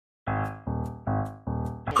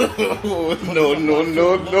No, no,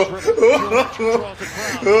 no, no.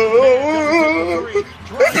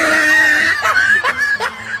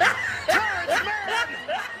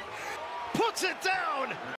 Puts it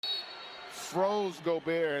down. Froze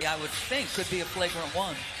Gobert. I would think could be a flagrant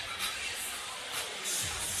one.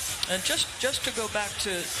 And just to go back to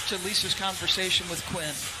Lisa's conversation with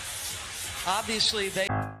Quinn, obviously they.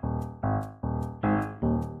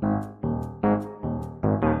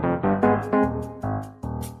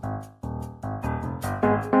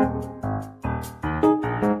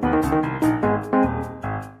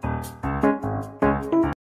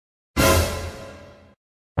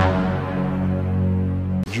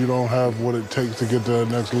 You don't have what it takes to get to the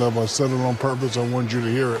next level. I said it on purpose. I wanted you to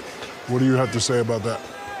hear it. What do you have to say about that?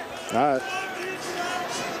 All right.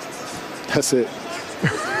 That's it.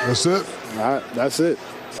 That's it? All right, that's it.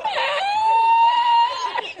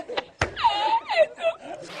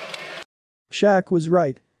 Shaq was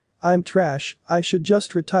right. I'm trash. I should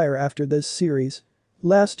just retire after this series.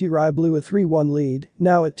 Last year I blew a 3-1 lead,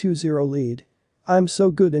 now a 2-0 lead. I'm so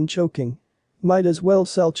good in choking. Might as well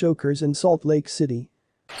sell chokers in Salt Lake City.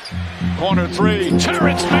 Corner three.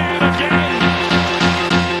 Terrence Mann again.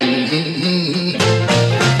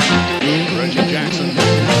 Reggie Jackson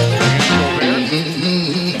against Gobert.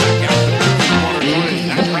 Back out to corner three.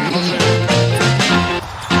 That's Robinson.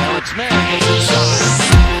 Terrence Mann gets inside.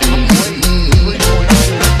 Great three-point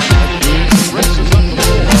shooter. Races up the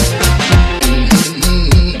floor.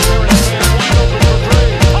 Terrence Mann wide open for three.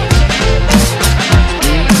 Puts it in. Terrence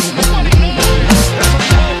Mann is 29. That's a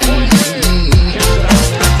 12-point game. Kicks it out.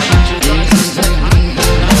 Tries to stay hot.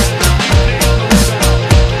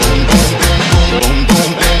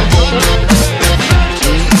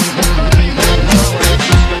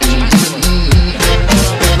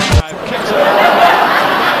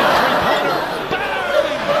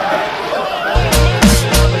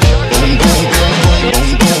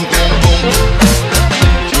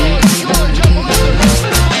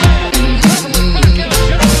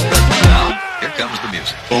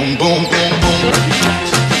 Boom, boom, boom, boom.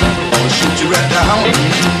 I'll shoot you right down.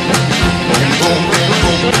 Boom, boom, boom,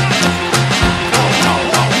 boom. Boom,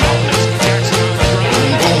 boom, boom,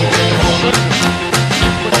 boom.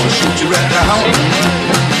 I'll shoot you right down.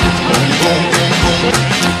 Boom, boom, boom, boom.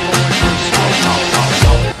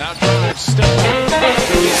 Now drive, step back.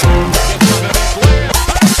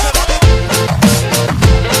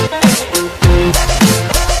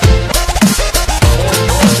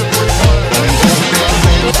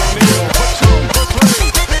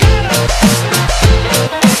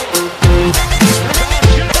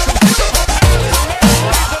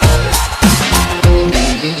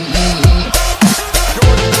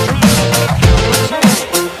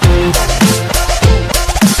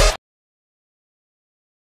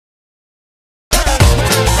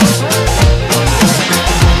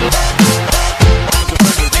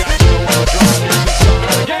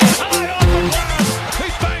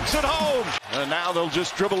 Now they'll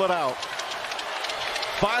just dribble it out.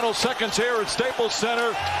 Final seconds here at Staples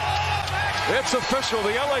Center. It's official.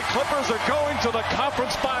 The LA Clippers are going to the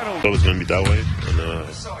conference final. It was going to be that way.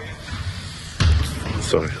 And,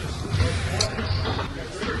 sorry.